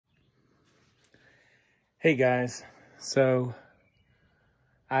Hey guys, so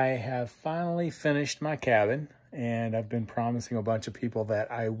I have finally finished my cabin, and I've been promising a bunch of people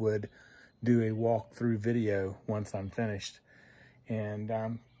that I would do a walkthrough video once I'm finished. And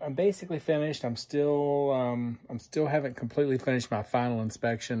I'm basically finished. I'm still haven't completely finished my final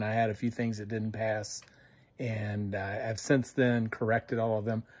inspection. I had a few things that didn't pass, and I've since then corrected all of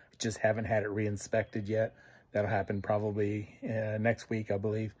them. Just haven't had it re-inspected yet. That'll happen probably next week, I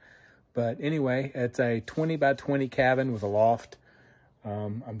believe. But anyway, it's a 20 by 20 cabin with a loft.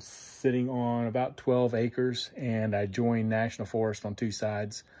 I'm sitting on about 12 acres, and I join National Forest on two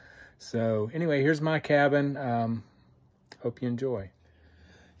sides. So anyway, here's my cabin. Hope you enjoy.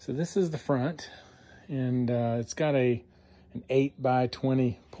 So this is the front, and it's got an 8 by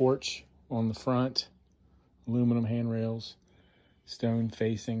 20 porch on the front, aluminum handrails, stone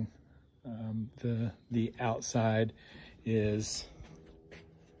facing. The outside is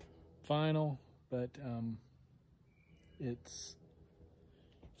vinyl, but it's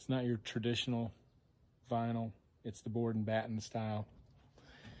not your traditional vinyl. It's the board and batten style.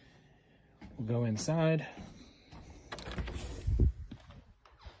 We'll go inside.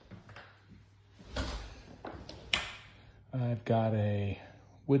 I've got a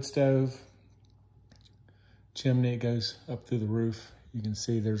wood stove, chimney goes up through the roof. You can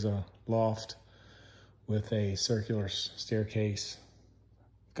see there's a loft with a circular staircase.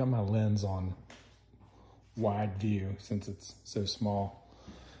 Got my lens on wide view since it's so small,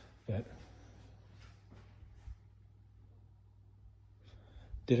 but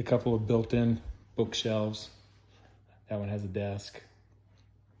did a couple of built-in bookshelves. That one has a desk.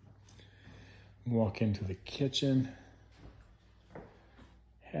 Walk into the kitchen.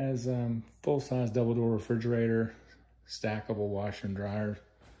 Has full-size double-door refrigerator, stackable washer and dryer.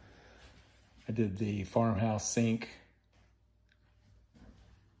 I did the farmhouse sink,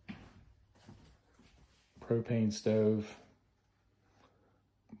 propane stove,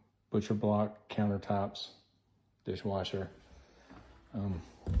 butcher block countertops, dishwasher.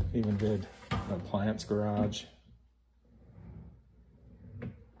 Even did an appliance garage.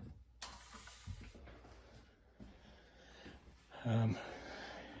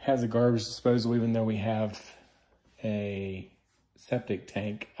 Has a garbage disposal, even though we have a septic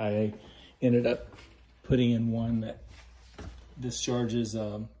tank. I ended up putting in one that discharges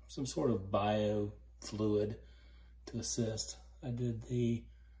some sort of bio fluid to assist. I did the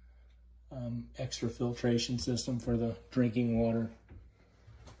extra filtration system for the drinking water.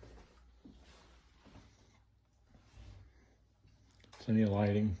 Plenty of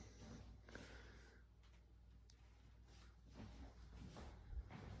lighting.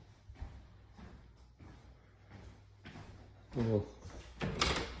 Little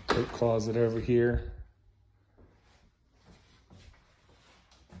coat closet over here.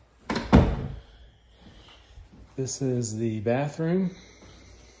 This is the bathroom.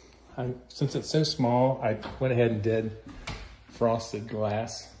 Since it's so small, I went ahead and did frosted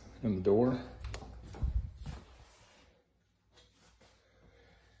glass in the door.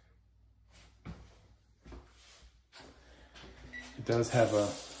 It does have a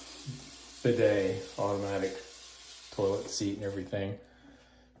bidet, automatic toilet seat and everything.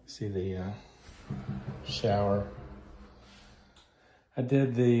 See the shower. I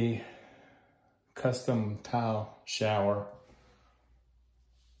did the custom tile shower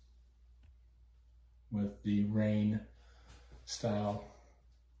with the rain style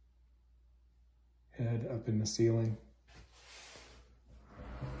head up in the ceiling.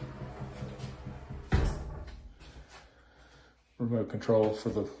 Remote control for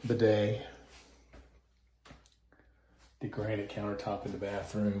the bidet. The granite countertop in the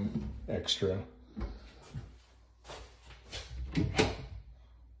bathroom, extra.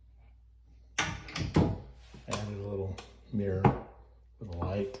 Added a little mirror with a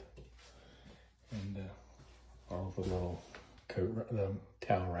light, and all the little the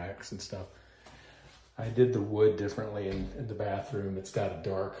towel racks and stuff. I did the wood differently in the bathroom. It's got a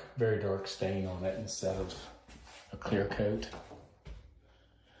dark, very dark stain on it instead of a clear coat.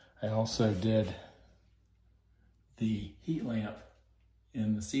 I also did the heat lamp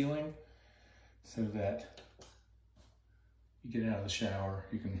in the ceiling so that you get out of the shower,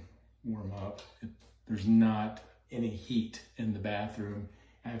 you can warm up. There's not any heat in the bathroom.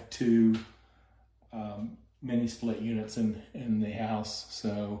 I have two mini split units in the house,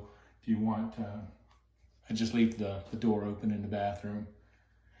 so if you want, I just leave the door open in the bathroom.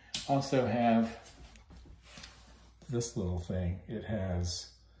 Also have this little thing. It has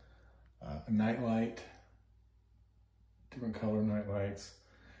a night light, different color night lights,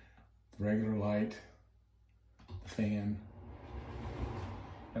 the regular light, the fan,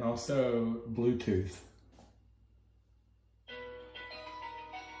 and also Bluetooth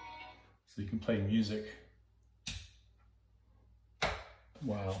so you can play music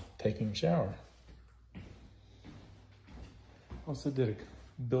while taking a shower. Also did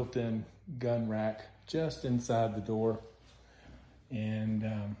a built-in gun rack just inside the door. And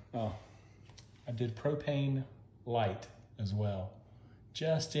I did propane light as well.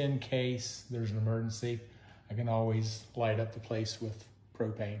 Just in case there's an emergency, I can always light up the place with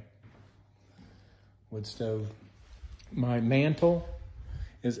propane. Wood stove. My mantle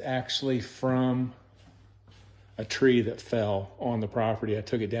is actually from a tree that fell on the property. I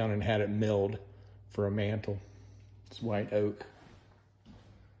took it down and had it milled for a mantle. It's white oak.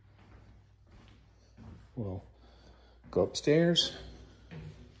 We'll go upstairs.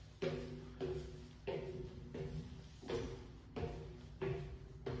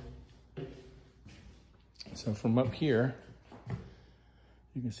 So from up here,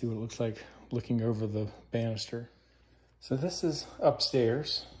 you can see what it looks like looking over the banister. So this is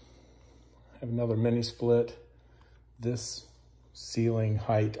upstairs. I have another mini split. This ceiling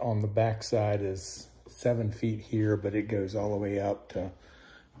height on the back side is 7 feet here, but it goes all the way up to,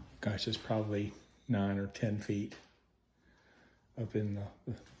 gosh, it's probably 9 or 10 feet up in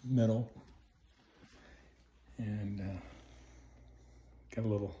the middle. And got a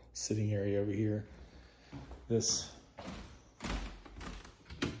little sitting area over here. This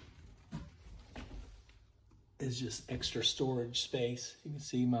is just extra storage space. You can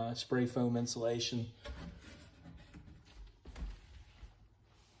see my spray foam insulation.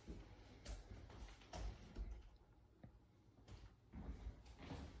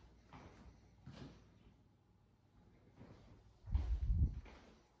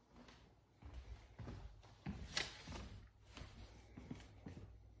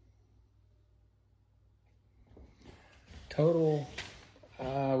 Total,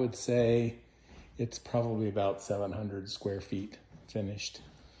 I would say it's probably about 700 square feet finished,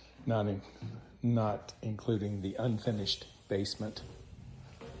 not including the unfinished basement.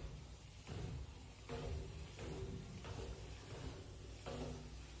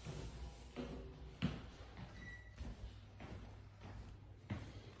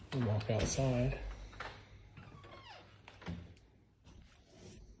 We'll walk outside.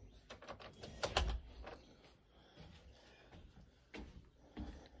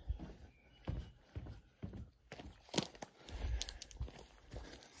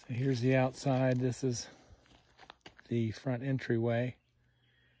 Here's the outside. This is the front entryway.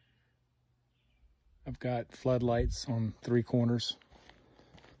 I've got floodlights on 3 corners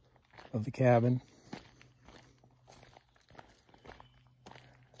of the cabin.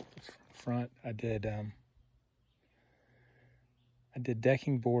 Front, I did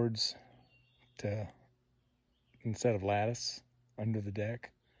decking boards instead of lattice under the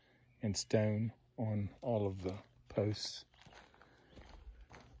deck, and stone on all of the posts.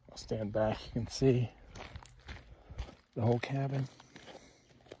 I'll stand back, you can see the whole cabin.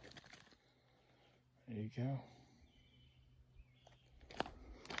 There you go.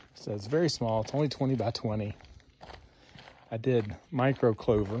 So it's very small, it's only 20 by 20. I did micro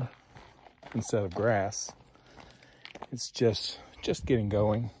clover instead of grass. It's just getting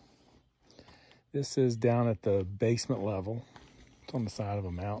going. This is down at the basement level. It's on the side of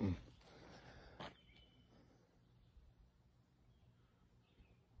a mountain.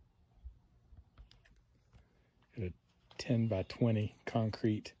 Got a 10 by 20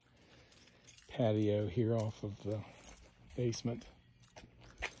 concrete patio here off of the basement.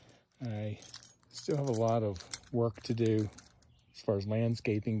 I still have a lot of work to do as far as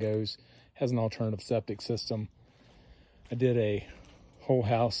landscaping goes. Has an alternative septic system. I did a whole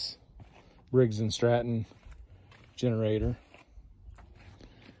house Briggs & Stratton generator,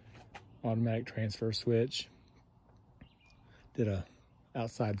 automatic transfer switch. Did a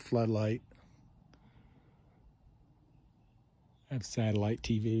outside floodlight. I have satellite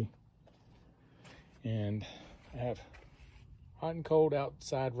TV, and I have hot and cold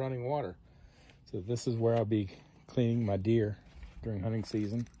outside running water. So this is where I'll be cleaning my deer during hunting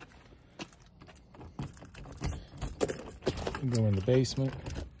season. Go in the basement.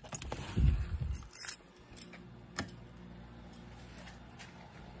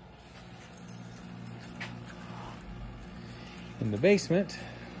 In the basement,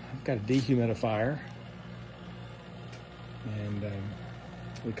 I've got a dehumidifier, and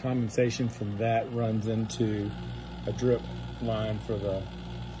the condensation from that runs into a drip line for the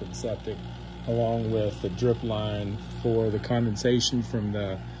septic, along with the drip line for the condensation from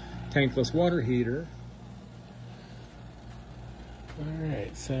the tankless water heater. All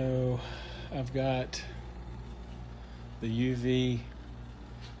right, so I've got the UV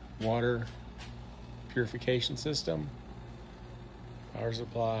water purification system, power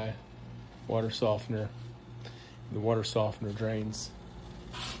supply, water softener. The water softener drains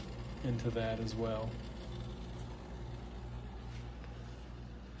into that as well.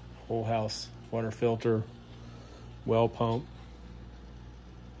 Whole house water filter, well pump.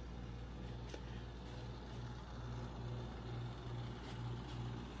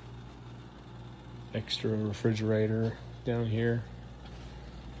 Extra refrigerator down here.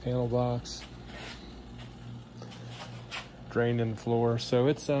 Panel box. Drained in the floor. So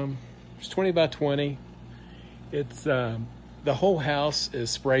it's 20 by 20. It's the whole house is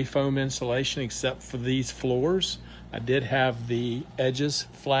spray foam insulation except for these floors. I did have the edges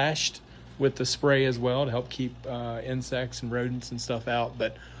flashed with the spray as well to help keep insects and rodents and stuff out,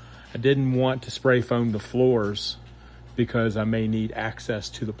 but I didn't want to spray foam the floors because I may need access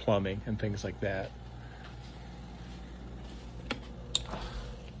to the plumbing and things like that.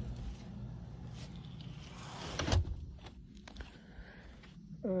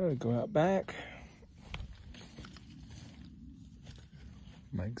 Go out back.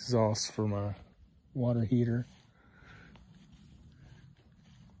 My exhaust for my water heater.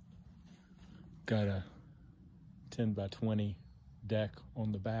 Got a 10 by 20 deck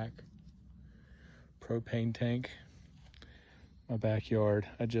on the back. Propane tank. My backyard,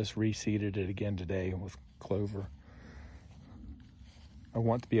 I just reseeded it again today with clover. I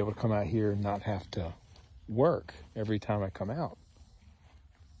want to be able to come out here and not have to work every time I come out.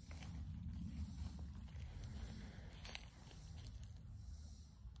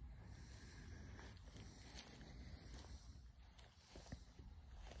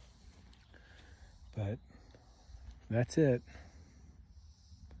 But that's it.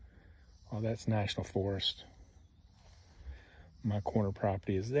 All that's National Forest. My corner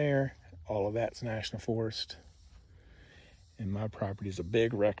property is there. All of that's National Forest. And my property is a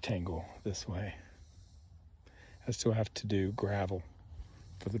big rectangle this way. I still have to do gravel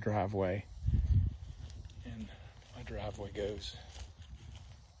for the driveway. And my driveway goes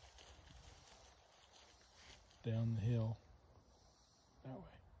down the hill that way.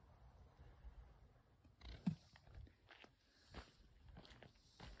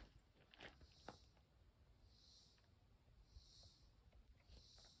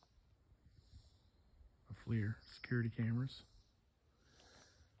 FLIR security cameras.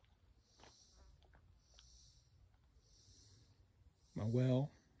 My well.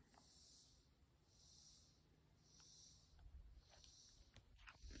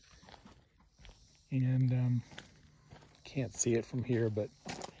 And can't see it from here, but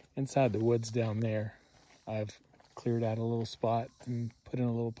inside the woods down there, I've cleared out a little spot and put in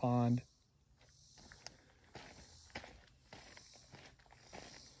a little pond.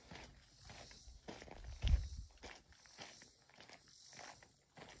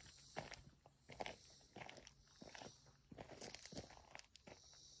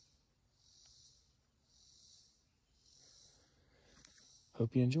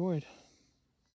 Hope you enjoyed.